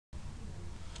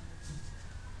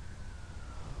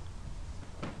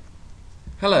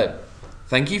Hello,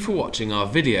 thank you for watching our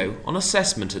video on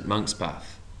assessment at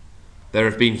Monkspath. There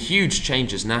have been huge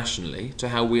changes nationally to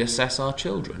how we assess our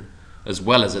children, as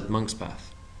well as at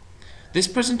Monkspath. This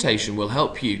presentation will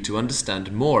help you to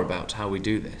understand more about how we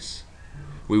do this.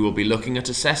 We will be looking at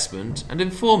assessment and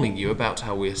informing you about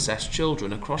how we assess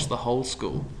children across the whole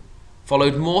school,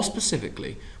 followed more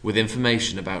specifically with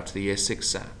information about the Year 6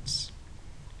 SATs.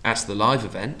 At the live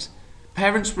event,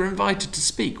 parents were invited to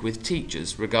speak with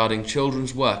teachers regarding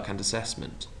children's work and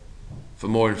assessment. For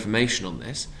more information on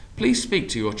this, please speak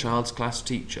to your child's class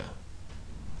teacher.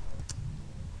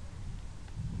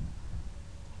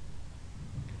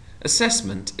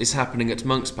 Assessment is happening at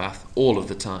Monkspath all of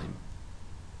the time.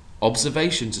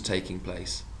 Observations are taking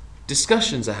place,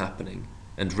 discussions are happening,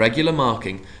 and regular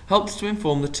marking helps to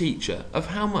inform the teacher of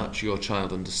how much your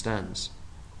child understands.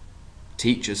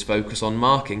 Teachers focus on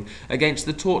marking against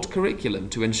the taught curriculum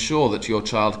to ensure that your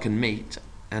child can meet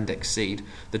and exceed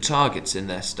the targets in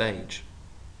their stage.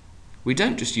 We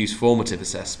don't just use formative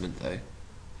assessment though.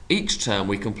 Each term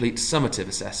we complete summative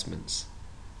assessments.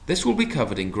 This will be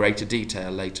covered in greater detail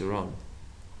later on.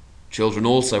 Children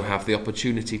also have the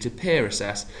opportunity to peer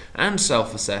assess and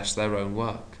self-assess their own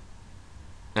work.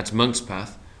 At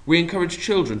Monkspath, we encourage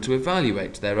children to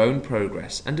evaluate their own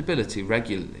progress and ability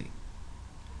regularly.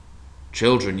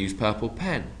 Children use Purple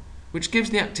Pen, which gives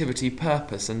the activity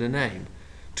purpose and a name,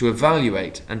 to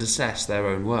evaluate and assess their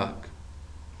own work.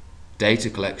 Data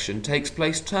collection takes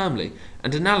place termly,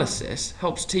 and analysis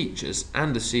helps teachers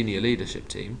and the senior leadership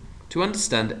team to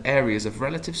understand areas of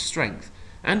relative strength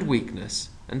and weakness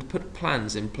and put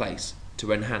plans in place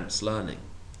to enhance learning.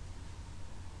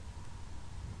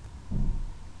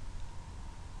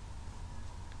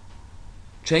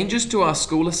 Changes to our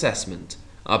school assessment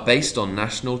are based on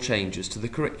national changes to the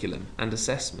curriculum and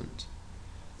assessment.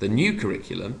 The new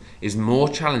curriculum is more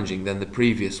challenging than the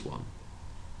previous one.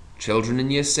 Children in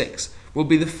Year 6 will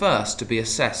be the first to be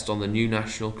assessed on the new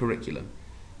national curriculum,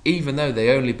 even though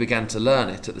they only began to learn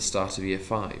it at the start of Year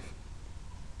 5.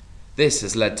 This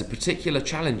has led to particular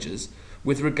challenges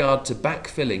with regard to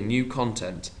backfilling new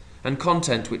content and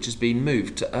content which has been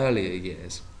moved to earlier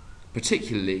years,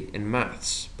 particularly in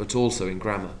maths, but also in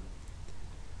grammar.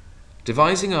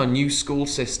 Devising our new school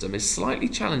system is slightly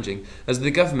challenging as the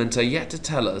government are yet to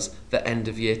tell us the end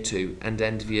of Year 2 and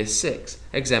end of Year 6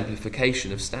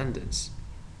 exemplification of standards.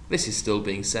 This is still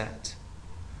being set.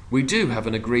 We do have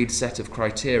an agreed set of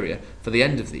criteria for the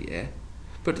end of the year,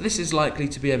 but this is likely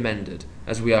to be amended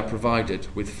as we are provided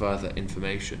with further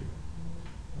information.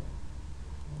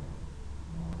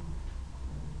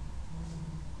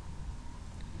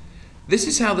 This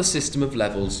is how the system of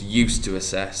levels used to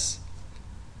assess.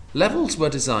 Levels were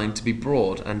designed to be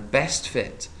broad and best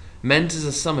fit, meant as a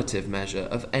summative measure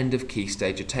of end of key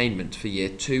stage attainment for Year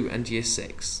 2 and Year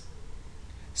 6.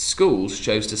 Schools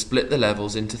chose to split the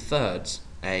levels into thirds,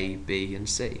 A, B and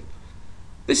C.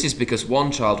 This is because one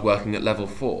child working at level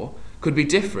 4 could be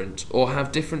different or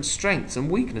have different strengths and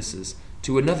weaknesses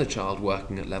to another child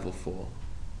working at level 4.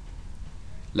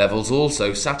 Levels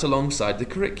also sat alongside the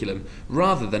curriculum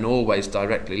rather than always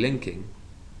directly linking.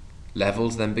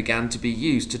 Levels then began to be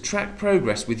used to track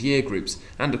progress with year groups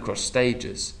and across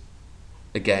stages.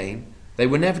 Again, they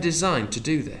were never designed to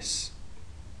do this.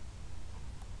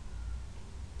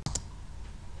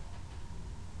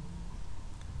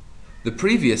 The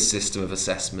previous system of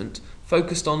assessment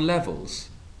focused on levels.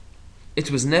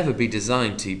 It was never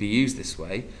designed to be used this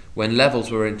way when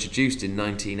levels were introduced in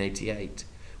 1988,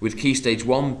 with Key Stage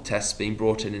 1 tests being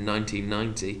brought in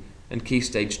 1990 and Key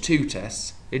Stage 2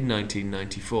 tests in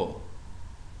 1994.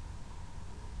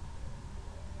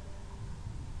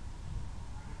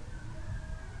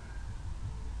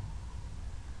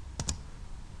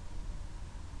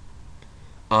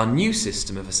 Our new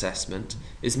system of assessment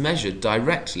is measured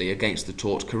directly against the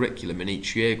taught curriculum in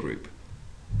each year group.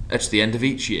 At the end of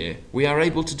each year, we are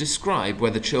able to describe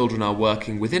whether children are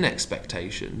working within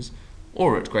expectations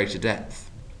or at greater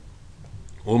depth.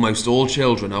 Almost all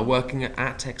children are working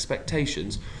at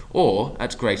expectations or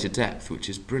at greater depth, which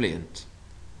is brilliant.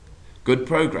 Good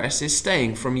progress is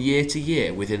staying from year to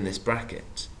year within this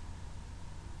bracket.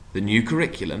 The new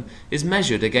curriculum is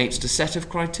measured against a set of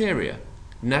criteria,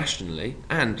 nationally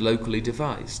and locally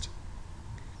devised.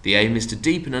 The aim is to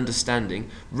deepen understanding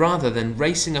rather than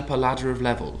racing up a ladder of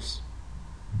levels.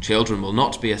 Children will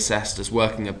not be assessed as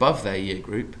working above their year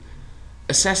group.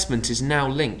 Assessment is now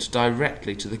linked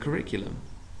directly to the curriculum.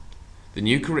 The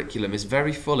new curriculum is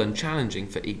very full and challenging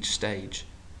for each stage.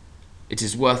 It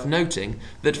is worth noting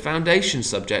that foundation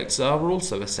subjects are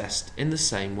also assessed in the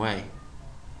same way.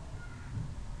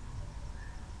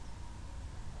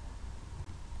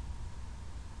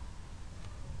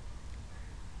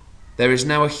 There is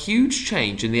now a huge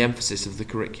change in the emphasis of the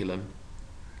curriculum.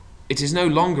 It is no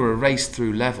longer a race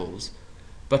through levels,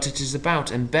 but it is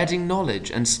about embedding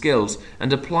knowledge and skills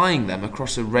and applying them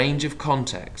across a range of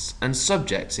contexts and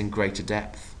subjects in greater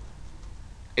depth.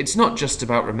 It's not just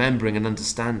about remembering and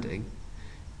understanding.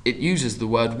 It uses the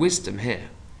word wisdom here,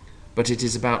 but it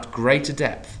is about greater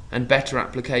depth and better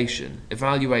application,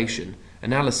 evaluation,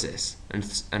 analysis,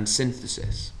 and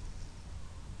synthesis.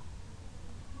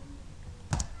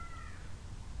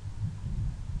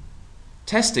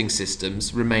 Testing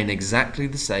systems remain exactly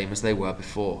the same as they were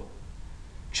before.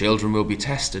 Children will be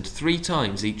tested 3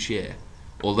 times each year,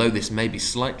 although this may be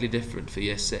slightly different for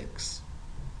Year 6.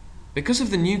 Because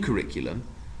of the new curriculum,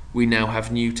 we now have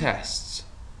new tests: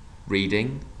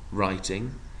 reading,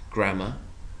 writing, grammar,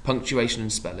 punctuation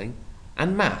and spelling,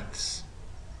 and maths.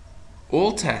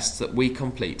 All tests that we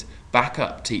complete back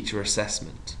up teacher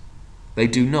assessment. They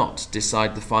do not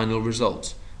decide the final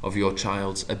result of your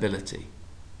child's ability.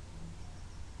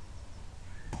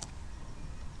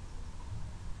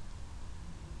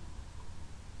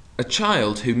 A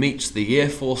child who meets the Year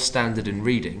 4 standard in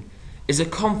reading is a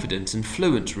confident and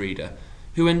fluent reader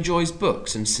who enjoys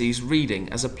books and sees reading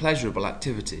as a pleasurable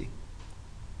activity.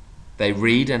 They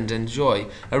read and enjoy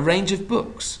a range of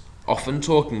books, often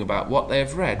talking about what they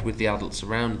have read with the adults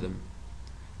around them.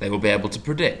 They will be able to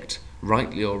predict,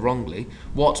 rightly or wrongly,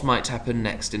 what might happen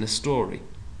next in a story,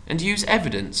 and use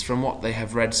evidence from what they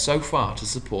have read so far to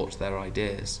support their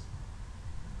ideas.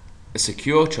 A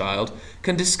secure child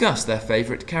can discuss their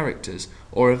favourite characters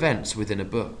or events within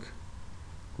a book.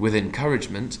 With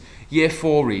encouragement, Year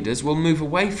 4 readers will move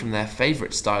away from their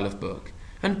favourite style of book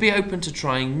and be open to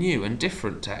trying new and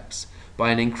different texts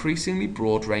by an increasingly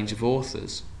broad range of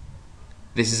authors.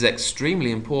 This is extremely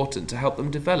important to help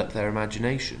them develop their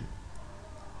imagination.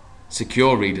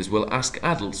 Secure readers will ask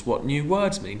adults what new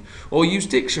words mean, or use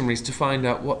dictionaries to find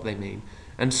out what they mean,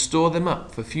 and store them up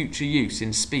for future use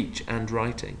in speech and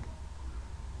writing.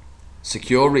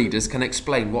 Secure readers can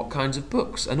explain what kinds of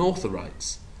books an author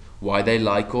writes, why they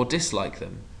like or dislike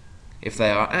them, if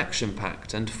they are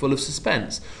action-packed and full of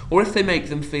suspense, or if they make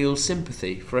them feel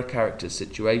sympathy for a character's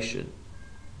situation.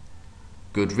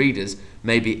 Good readers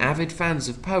may be avid fans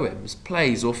of poems,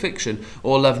 plays, or fiction,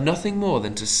 or love nothing more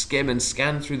than to skim and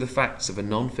scan through the facts of a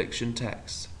non-fiction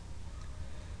text.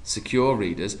 Secure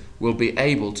readers will be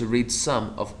able to read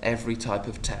some of every type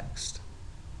of text.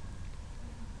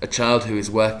 A child who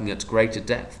is working at greater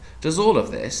depth does all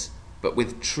of this, but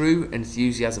with true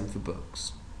enthusiasm for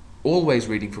books, always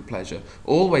reading for pleasure,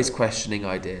 always questioning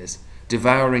ideas,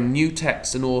 devouring new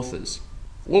texts and authors,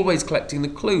 always collecting the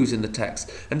clues in the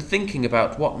text and thinking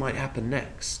about what might happen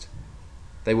next.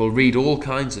 They will read all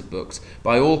kinds of books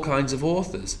by all kinds of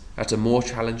authors at a more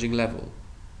challenging level.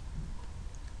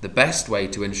 The best way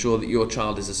to ensure that your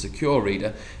child is a secure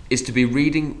reader is to be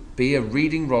a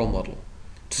reading role model,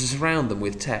 to surround them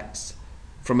with texts,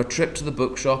 from a trip to the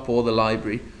bookshop or the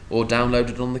library, or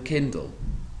downloaded on the Kindle.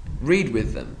 Read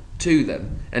with them, to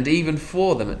them, and even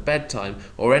for them at bedtime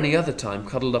or any other time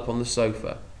cuddled up on the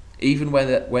sofa, even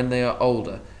when they are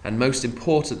older, and most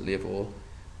importantly of all,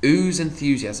 ooze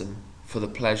enthusiasm for the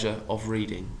pleasure of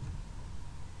reading.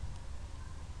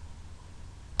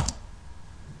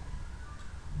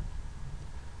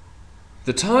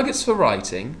 The targets for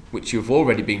writing, which you have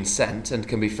already been sent and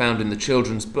can be found in the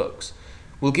children's books,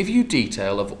 will give you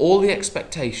detail of all the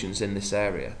expectations in this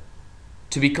area.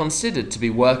 To be considered to be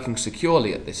working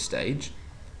securely at this stage,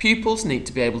 pupils need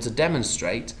to be able to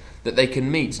demonstrate that they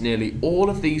can meet nearly all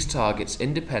of these targets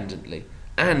independently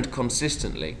and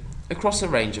consistently across a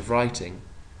range of writing.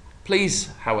 Please,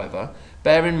 however,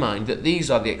 bear in mind that these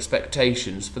are the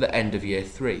expectations for the end of Year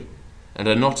 3 and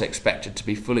are not expected to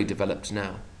be fully developed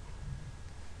now.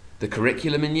 The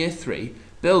curriculum in Year 3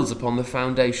 builds upon the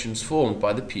foundations formed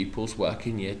by the pupils' work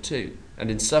in Year 2,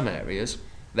 and in some areas,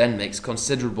 then makes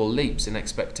considerable leaps in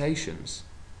expectations.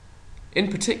 In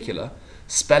particular,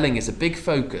 spelling is a big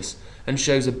focus and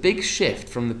shows a big shift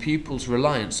from the pupils'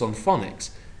 reliance on phonics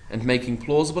and making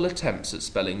plausible attempts at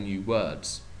spelling new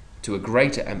words, to a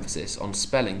greater emphasis on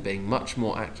spelling being much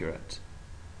more accurate.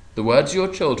 The words your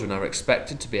children are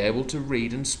expected to be able to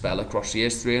read and spell across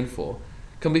Years 3 and 4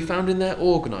 can be found in their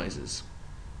organisers.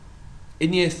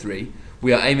 In Year 3,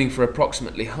 we are aiming for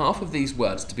approximately half of these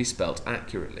words to be spelt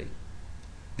accurately.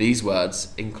 These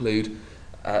include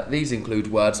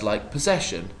words like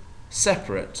possession,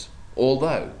 separate,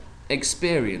 although,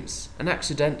 experience, and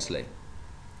accidentally.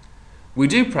 We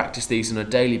do practice these on a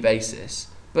daily basis,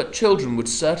 but children would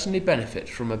certainly benefit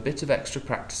from a bit of extra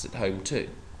practice at home too.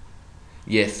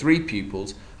 Year 3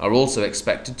 pupils are also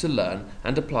expected to learn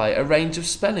and apply a range of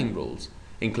spelling rules,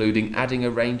 including adding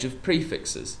a range of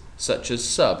prefixes such as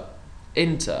sub,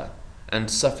 inter, and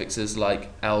suffixes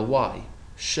like ly,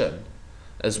 shun,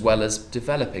 as well as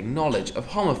developing knowledge of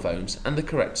homophones and the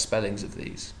correct spellings of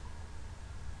these.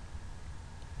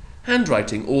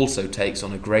 Handwriting also takes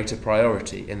on a greater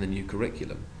priority in the new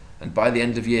curriculum, and by the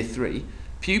end of Year 3,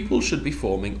 pupils should be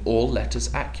forming all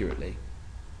letters accurately.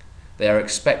 They are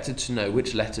expected to know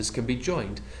which letters can be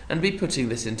joined and be putting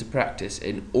this into practice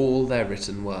in all their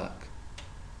written work.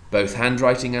 Both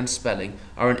handwriting and spelling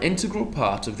are an integral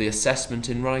part of the assessment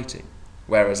in writing,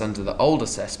 whereas under the old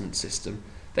assessment system,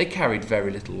 they carried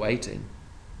very little weight in.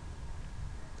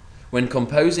 When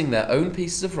composing their own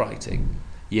pieces of writing,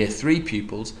 Year 3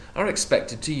 pupils are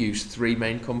expected to use 3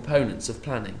 main components of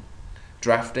planning: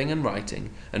 drafting and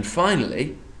writing, and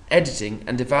finally, editing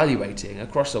and evaluating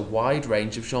across a wide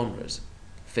range of genres,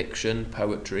 fiction,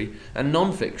 poetry, and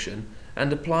non-fiction,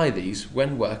 and apply these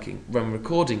when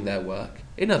recording their work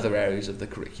in other areas of the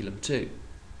curriculum too.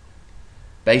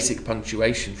 Basic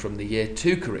punctuation from the Year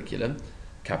 2 curriculum,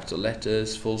 capital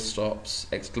letters, full stops,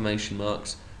 exclamation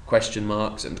marks, question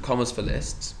marks, and commas for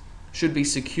lists, should be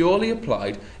securely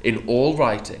applied in all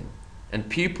writing, and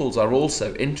pupils are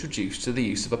also introduced to the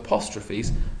use of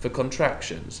apostrophes for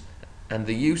contractions and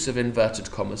the use of inverted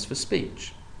commas for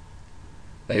speech.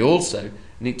 They also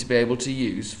need to be able to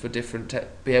use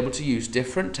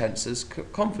different tenses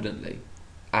confidently,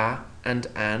 a and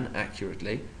an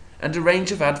accurately, and a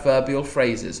range of adverbial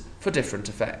phrases for different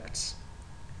effects.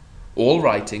 All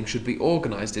writing should be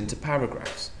organised into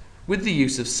paragraphs, with the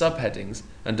use of subheadings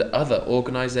and other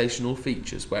organisational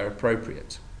features where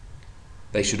appropriate.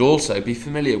 They should also be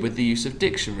familiar with the use of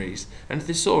dictionaries and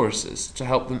thesauruses to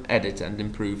help them edit and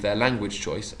improve their language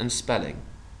choice and spelling.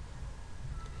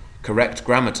 Correct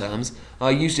grammar terms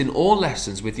are used in all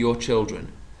lessons with your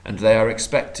children, and they are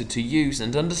expected to use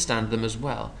and understand them as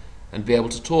well, and be able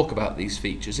to talk about these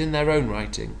features in their own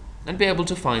writing, and be able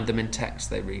to find them in text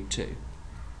they read too.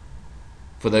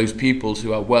 For those pupils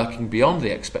who are working beyond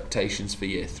the expectations for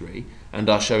Year 3 and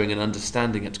are showing an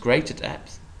understanding at greater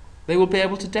depth, they will be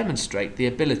able to demonstrate the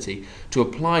ability to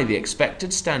apply the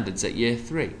expected standards at Year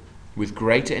 3 with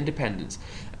greater independence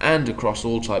and across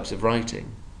all types of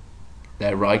writing.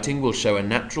 Their writing will show a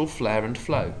natural flair and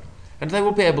flow, and they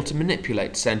will be able to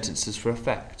manipulate sentences for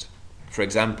effect. For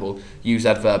example, use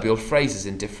adverbial phrases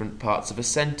in different parts of a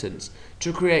sentence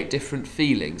to create different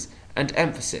feelings and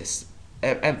emphases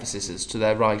to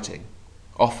their writing,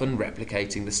 often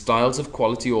replicating the styles of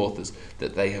quality authors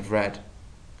that they have read.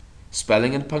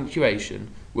 Spelling and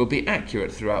punctuation will be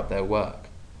accurate throughout their work,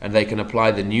 and they can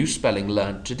apply the new spelling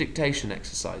learned to dictation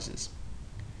exercises.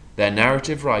 Their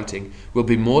narrative writing will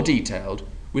be more detailed,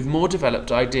 with more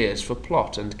developed ideas for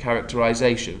plot and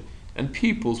characterization, and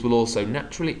pupils will also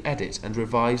naturally edit and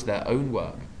revise their own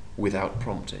work without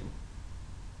prompting.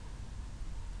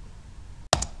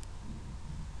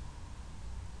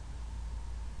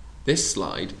 This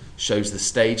slide shows the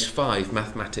Stage 5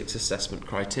 mathematics assessment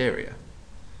criteria.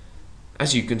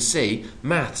 As you can see,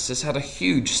 maths has had a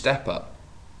huge step up,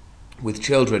 with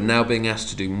children now being asked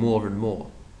to do more and more.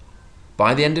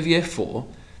 By the end of Year 4,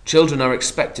 children are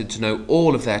expected to know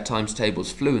all of their times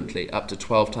tables fluently up to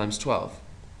 12 times 12.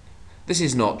 This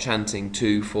is not chanting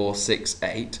 2, 4, 6,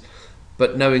 8,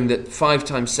 but knowing that 5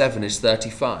 times 7 is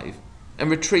 35,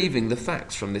 and retrieving the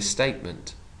facts from this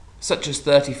statement, such as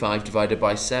 35 divided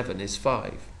by 7 is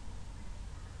 5.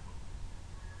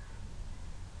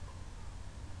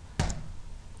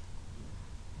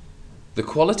 The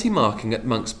quality marking at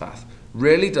Monkspath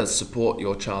really does support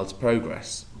your child's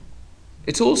progress.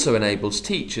 It also enables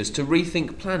teachers to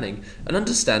rethink planning and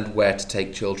understand where to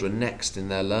take children next in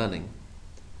their learning.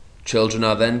 Children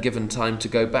are then given time to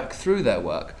go back through their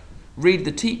work, read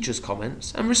the teacher's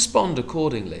comments, and respond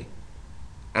accordingly.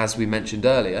 As we mentioned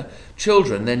earlier,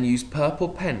 children then use purple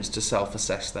pens to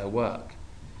self-assess their work.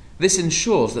 This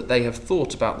ensures that they have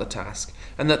thought about the task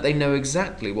and that they know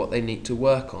exactly what they need to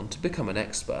work on to become an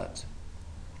expert.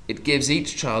 It gives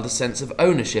each child a sense of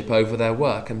ownership over their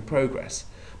work and progress,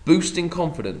 boosting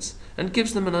confidence, and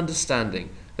gives them an understanding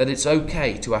that it's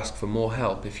okay to ask for more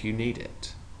help if you need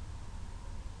it.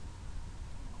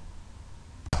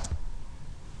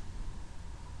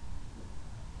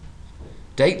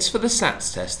 Dates for the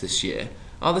SATs test this year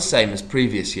are the same as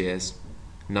previous years: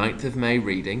 9th of May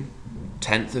reading,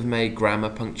 10th of May grammar,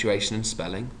 punctuation and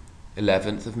spelling,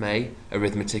 11th of May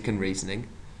arithmetic and reasoning,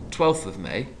 12th of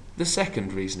May the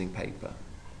second reasoning paper.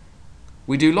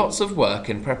 We do lots of work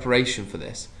in preparation for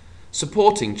this,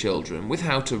 supporting children with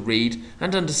how to read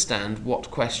and understand what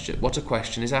a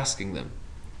question is asking them,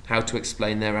 how to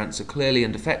explain their answer clearly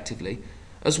and effectively,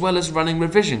 as well as running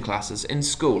revision classes in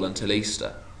school until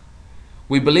Easter.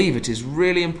 We believe it is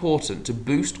really important to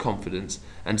boost confidence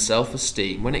and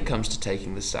self-esteem when it comes to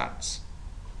taking the SATs.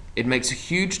 It makes a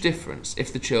huge difference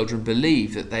if the children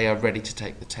believe that they are ready to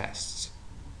take the tests.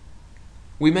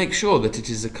 We make sure that it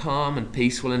is a calm and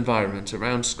peaceful environment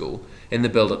around school in the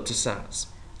build-up to SATs,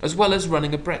 as well as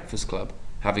running a breakfast club,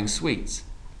 having sweets,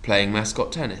 playing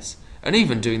mascot tennis, and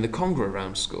even doing the conga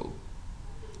around school.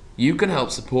 You can help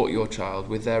support your child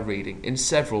with their reading in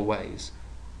several ways.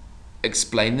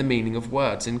 Explain the meaning of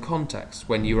words in context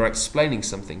when you are explaining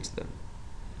something to them.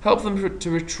 Help them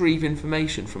to retrieve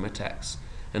information from a text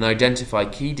and identify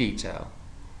key detail.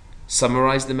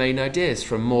 Summarize the main ideas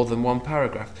from more than one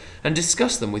paragraph and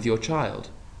discuss them with your child.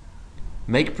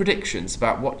 Make predictions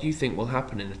about what you think will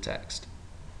happen in a text.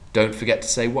 Don't forget to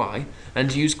say why,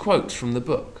 and use quotes from the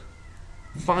book.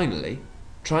 Finally,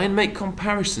 try and make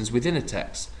comparisons within a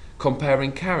text,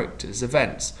 comparing characters,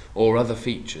 events, or other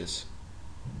features.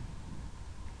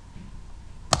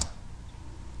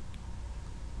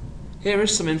 Here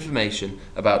is some information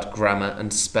about grammar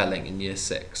and spelling in Year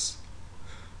 6.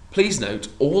 Please note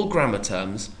all grammar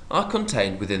terms are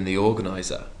contained within the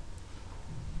organiser.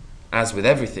 As with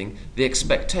everything, the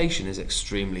expectation is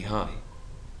extremely high.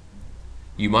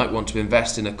 You might want to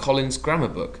invest in a Collins grammar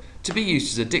book to be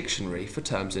used as a dictionary for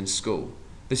terms in school.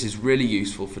 This is really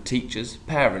useful for teachers,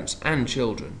 parents and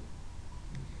children.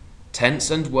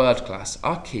 Tense and word class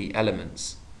are key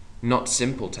elements, not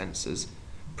simple tenses.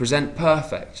 Present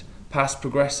perfect, past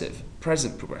progressive,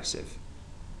 present progressive.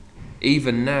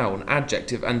 Even noun,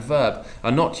 adjective and verb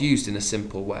are not used in a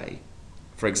simple way.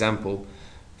 For example,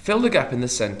 fill the gap in the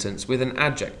sentence with an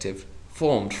adjective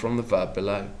formed from the verb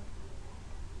below.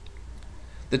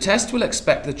 The test will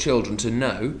expect the children to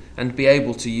know and be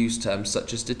able to use terms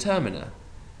such as determiner,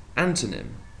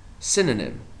 antonym,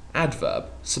 synonym, adverb,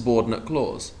 subordinate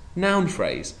clause, noun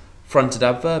phrase, fronted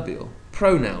adverbial,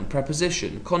 pronoun,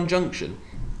 preposition, conjunction.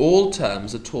 All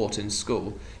terms are taught in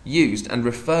school, used and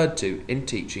referred to in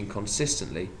teaching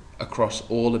consistently across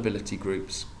all ability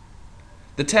groups.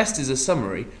 The test is a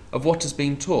summary of what has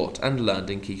been taught and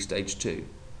learned in Key Stage 2.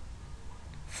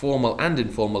 Formal and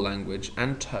informal language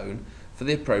and tone for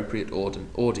the appropriate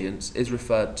audience is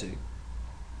referred to.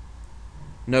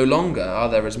 No longer are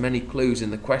there as many clues in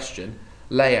the question,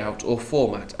 layout or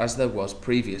format as there was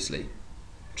previously.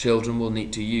 Children will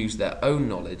need to use their own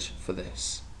knowledge for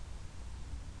this.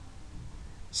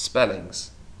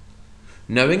 Spellings.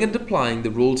 Knowing and applying the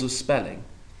rules of spelling.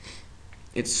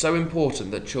 It's so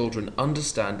important that children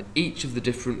understand each of the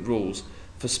different rules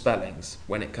for spellings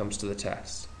when it comes to the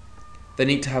test. They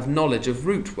need to have knowledge of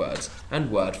root words and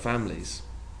word families.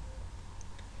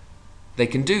 They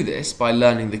can do this by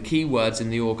learning the key words in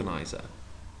the organiser.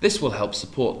 This will help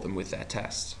support them with their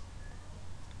test.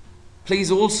 Please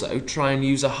also try and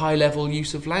use a high-level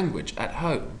use of language at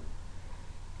home.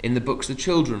 In the books the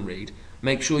children read,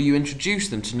 make sure you introduce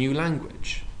them to new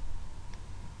language.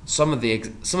 Some of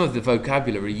the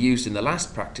vocabulary used in the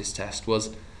last practice test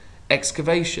was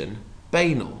excavation,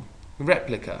 banal,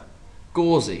 replica,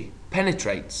 gauzy,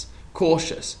 penetrates,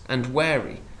 cautious and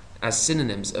wary as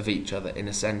synonyms of each other in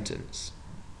a sentence.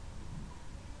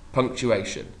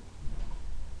 Punctuation.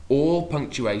 All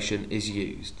punctuation is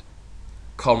used.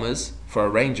 Commas for a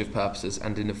range of purposes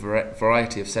and in a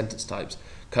variety of sentence types,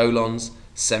 colons,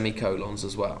 semicolons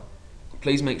as well.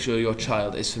 Please make sure your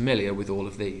child is familiar with all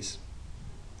of these.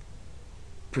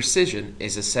 Precision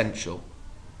is essential.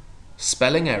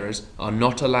 Spelling errors are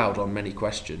not allowed on many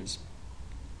questions.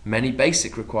 Many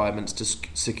basic requirements to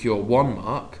secure 1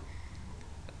 mark,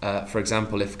 for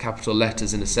example, if capital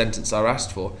letters in a sentence are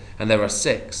asked for and there are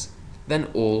 6, then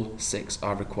all 6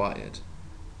 are required.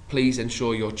 Please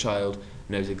ensure your child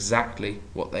knows exactly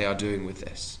what they are doing with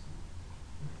this.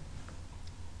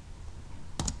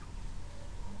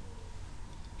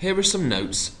 Here are some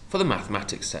notes for the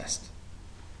mathematics test.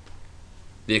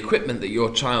 The equipment that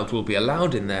your child will be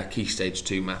allowed in their Key Stage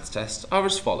 2 maths tests are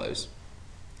as follows.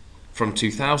 From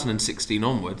 2016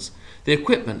 onwards, the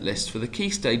equipment list for the Key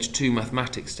Stage 2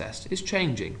 mathematics test is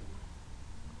changing.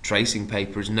 Tracing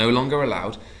paper is no longer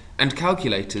allowed and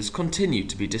calculators continue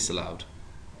to be disallowed.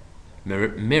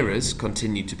 Mirrors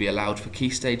continue to be allowed for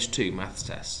Key Stage 2 maths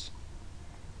tests.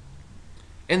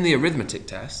 In the arithmetic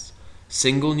tests,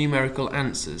 single numerical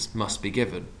answers must be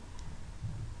given.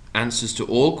 Answers to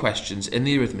all questions in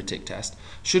the arithmetic test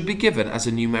should be given as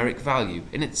a numeric value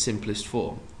in its simplest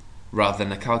form, rather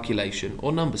than a calculation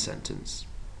or number sentence.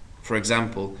 For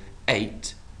example,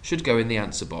 8 should go in the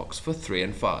answer box for 3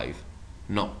 and 5,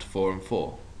 not 4 and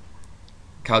 4.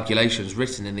 Calculations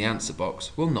written in the answer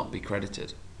box will not be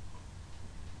credited.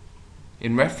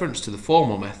 in reference to the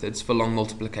formal methods for long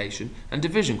multiplication and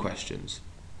division questions.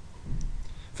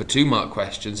 For 2-mark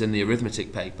questions in the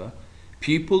arithmetic paper,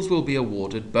 pupils will be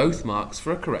awarded both marks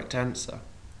for a correct answer.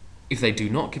 If they do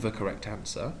not give a correct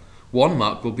answer, 1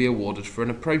 mark will be awarded for an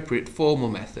appropriate formal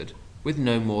method with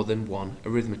no more than 1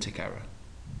 arithmetic error.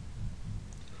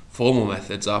 Formal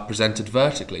methods are presented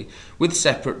vertically with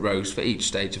separate rows for each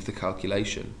stage of the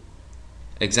calculation.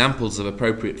 Examples of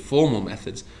appropriate formal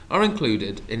methods are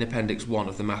included in Appendix 1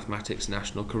 of the Mathematics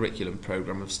National Curriculum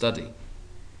Programme of Study.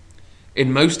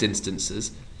 In most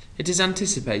instances, it is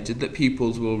anticipated that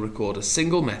pupils will record a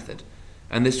single method,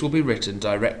 and this will be written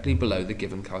directly below the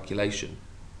given calculation.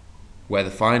 Where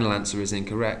the final answer is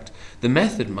incorrect, the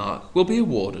method mark will be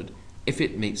awarded if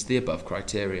it meets the above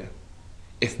criteria.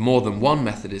 If more than 1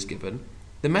 method is given,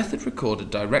 the method recorded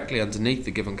directly underneath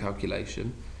the given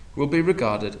calculation will be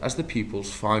regarded as the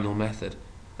pupil's final method,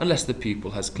 unless the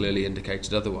pupil has clearly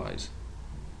indicated otherwise.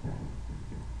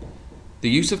 The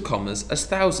use of commas as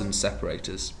thousands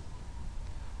separators.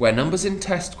 Where numbers in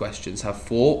test questions have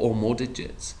 4 or more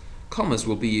digits, commas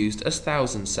will be used as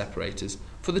thousands separators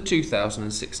for the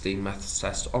 2016 maths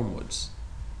test onwards.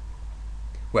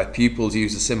 Where pupils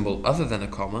use a symbol other than a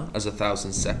comma as a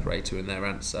thousands separator in their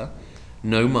answer,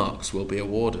 no marks will be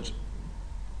awarded.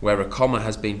 Where a comma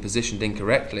has been positioned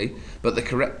incorrectly, but the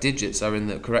correct digits are in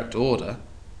the correct order,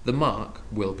 the mark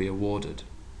will be awarded.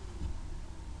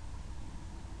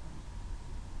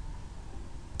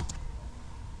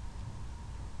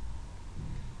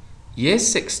 Year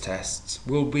 6 tests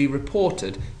will be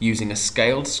reported using a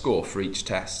scaled score for each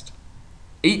test.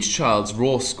 Each child's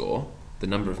raw score, the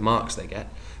number of marks they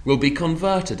get, will be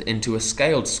converted into a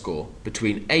scaled score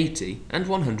between 80 and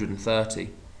 130.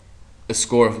 A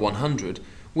score of 100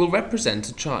 will represent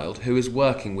a child who is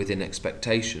working within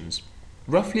expectations,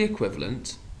 roughly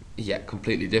equivalent, yet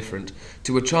completely different,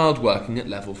 to a child working at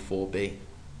level 4B.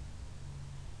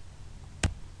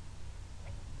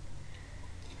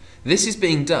 This is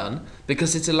being done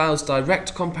because it allows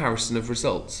direct comparison of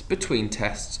results between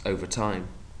tests over time.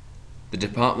 The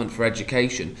Department for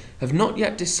Education have not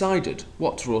yet decided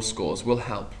what raw scores will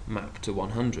help map to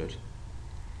 100.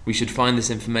 We should find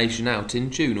this information out in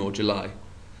June or July.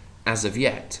 As of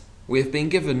yet, we have been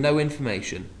given no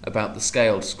information about the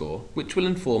scaled score, which will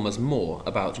inform us more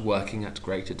about working at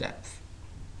greater depth.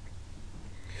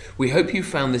 We hope you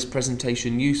found this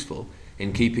presentation useful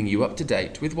in keeping you up to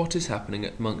date with what is happening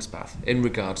at Monkspath in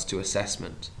regards to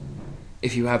assessment.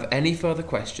 If you have any further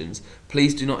questions,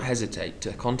 please do not hesitate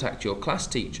to contact your class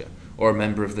teacher or a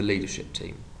member of the leadership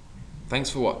team. Thanks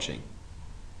for watching.